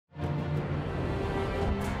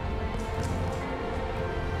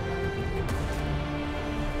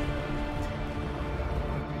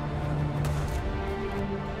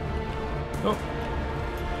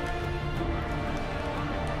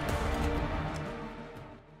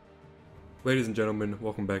Ladies and gentlemen,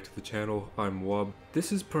 welcome back to the channel. I'm Wub.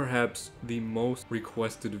 This is perhaps the most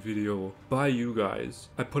requested video by you guys.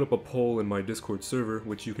 I put up a poll in my Discord server,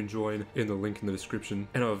 which you can join in the link in the description,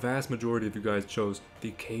 and a vast majority of you guys chose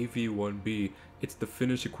the KV-1B. It's the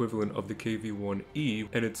Finnish equivalent of the KV-1E,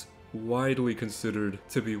 and it's widely considered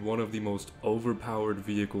to be one of the most overpowered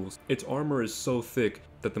vehicles. Its armor is so thick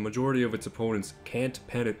that the majority of its opponents can't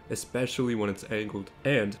pen it, especially when it's angled.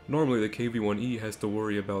 And normally the KV-1E has to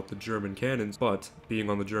worry about the German cannons, but being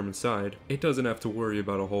on the German side, it doesn't have to worry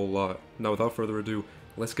about a whole lot. Now without further ado,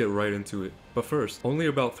 let's get right into it. But first, only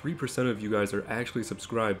about 3% of you guys are actually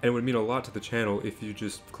subscribed, and it would mean a lot to the channel if you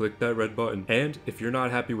just click that red button. And if you're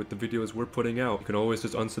not happy with the videos we're putting out, you can always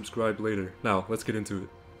just unsubscribe later. Now, let's get into it.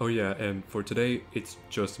 Oh yeah, and for today, it's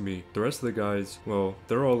just me. The rest of the guys, well,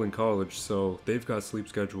 they're all in college, so they've got sleep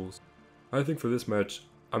schedules. I think for this match,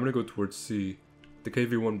 I'm gonna go towards C. The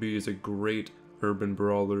KV-1B is a great urban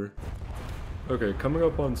brawler. Okay, coming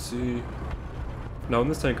up on C. Now in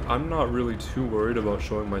this tank, I'm not really too worried about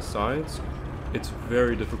showing my sides. It's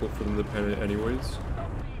very difficult for them to pen it anyways.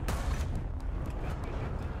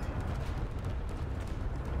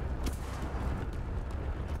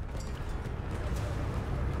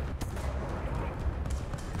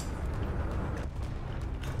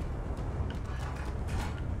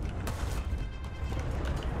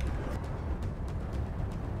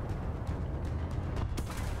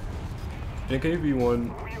 In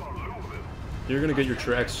KV-1, you're gonna get your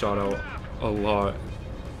tracks shot out a lot.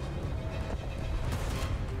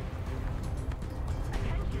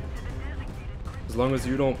 As long as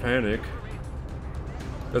you don't panic.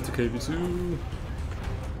 That's a KV-2.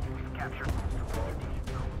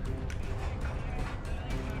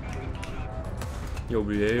 You'll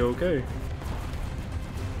be A-okay.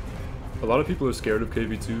 A lot of people are scared of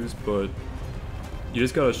KV-2s, but you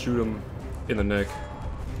just gotta shoot them in the neck,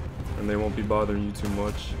 and they won't be bothering you too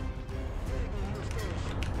much.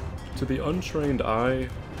 To the untrained eye,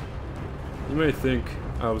 you may think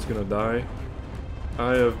I was gonna die.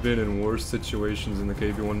 I have been in worse situations in the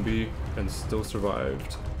KV-1B and still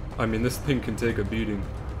survived. I mean, this thing can take a beating.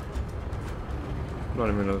 I'm not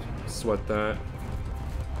even gonna sweat that.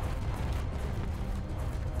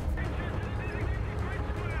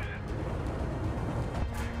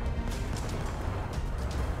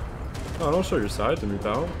 Oh, don't show your side to me,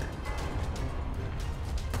 pal.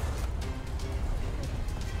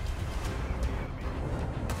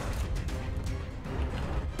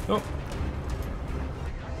 Oh.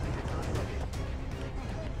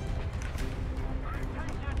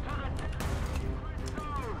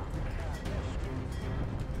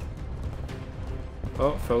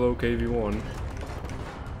 Oh, fellow KV-1.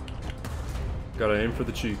 Gotta aim for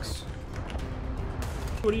the cheeks.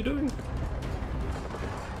 What are you doing?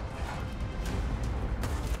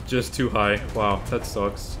 Just too high. Wow, that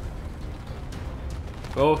sucks.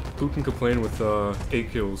 Well, who can complain with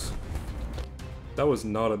 8 kills? That was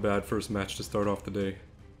not a bad first match to start off the day.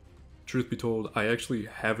 Truth be told, I actually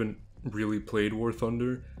haven't really played War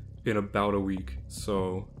Thunder in about a week,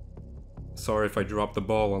 so sorry if I dropped the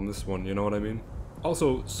ball on this one, you know what I mean?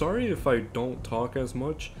 Also, sorry if I don't talk as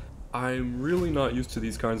much. I'm really not used to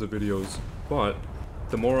these kinds of videos, but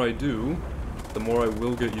the more I do, the more I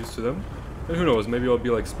will get used to them. And who knows, maybe I'll be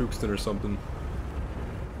like Spookston or something.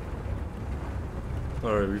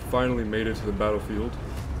 Alright, we finally made it to the battlefield.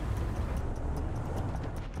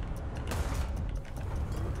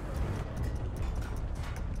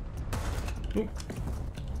 Oop.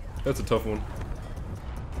 That's a tough one.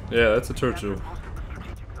 Yeah, that's a Churchill.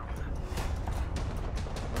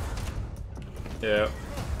 Yeah.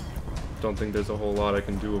 Don't think there's a whole lot I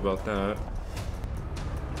can do about that.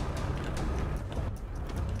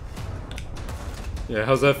 Yeah,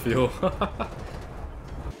 how's that feel?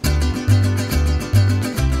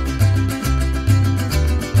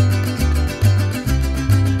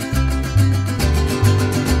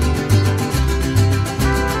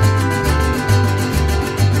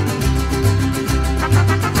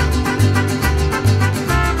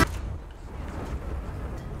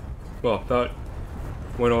 Well, that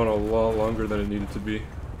went on a lot longer than it needed to be.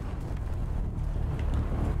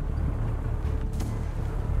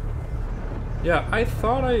 Yeah, I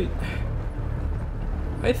thought I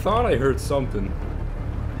heard something.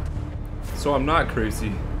 So I'm not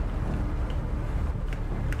crazy.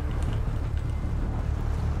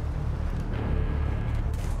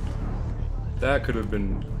 That could have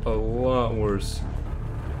been a lot worse.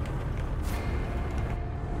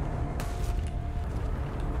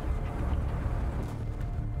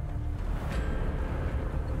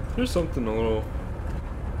 There's something a little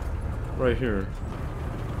right here.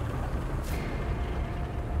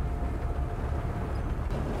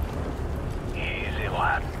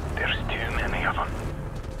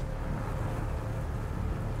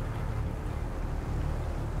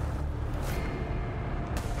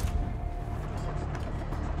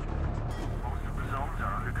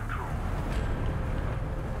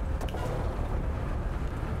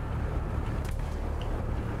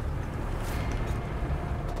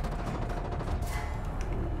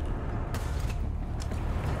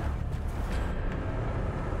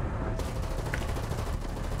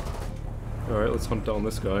 Alright, let's hunt down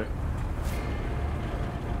this guy.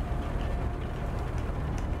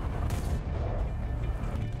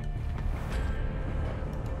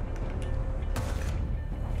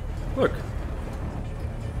 Look!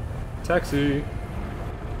 Taxi!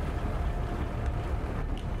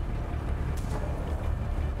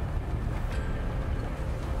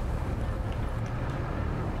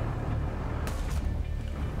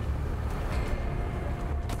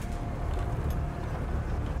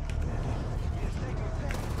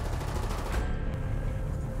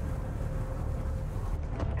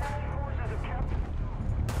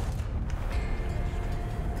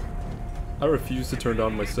 I refuse to turn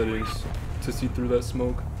down my settings to see through that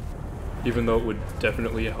smoke, even though it would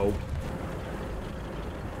definitely help.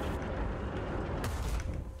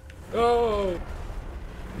 Oh!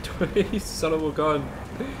 Son of a gun.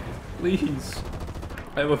 Please.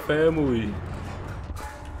 I have a family.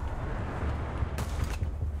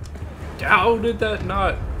 How did that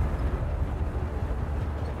not?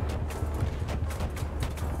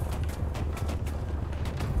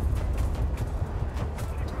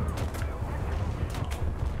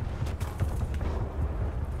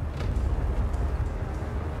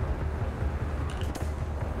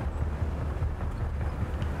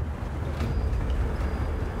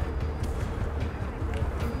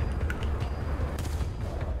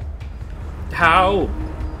 How?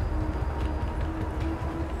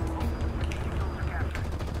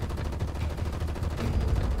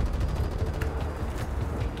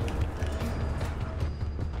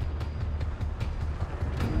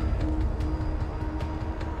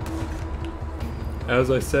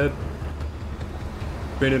 As I said,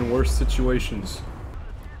 been in worse situations.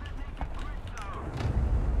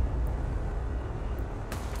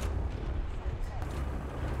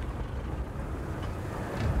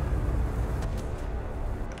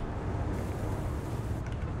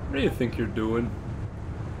 What do you think you're doing?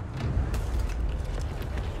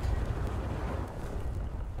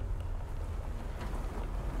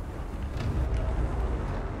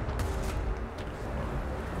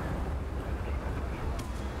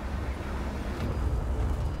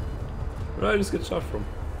 Where did I just get shot from?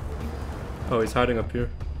 Oh, he's hiding up here.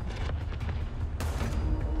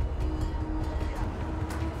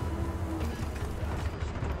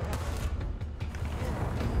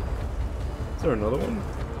 Is there another one?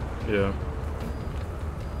 Yeah.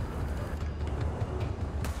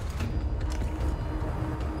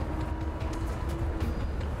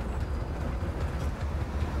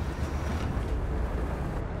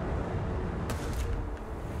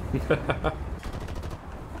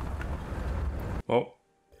 Well,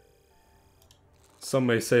 some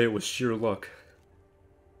may say it was sheer luck.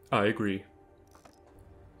 I agree.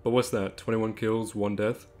 But what's that? 21 kills, 1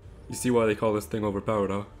 death? You see why they call this thing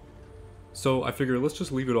overpowered, huh? So I figure let's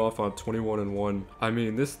just leave it off on 21 and 1. I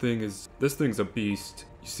mean, this thing's a beast.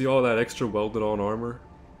 You see all that extra welded on armor?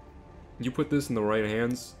 You put this in the right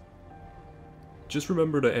hands, just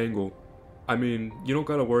remember to angle. I mean, you don't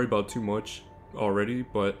gotta worry about too much already,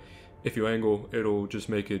 but if you angle, it'll just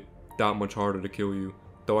make it that much harder to kill you.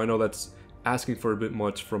 Though I know that's asking for a bit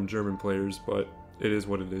much from German players, but it is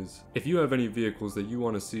what it is. If you have any vehicles that you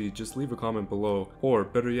want to see, just leave a comment below, or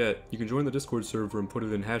better yet, you can join the Discord server and put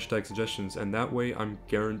it in hashtag suggestions, and that way I'm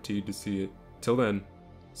guaranteed to see it. Till then,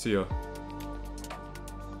 see ya.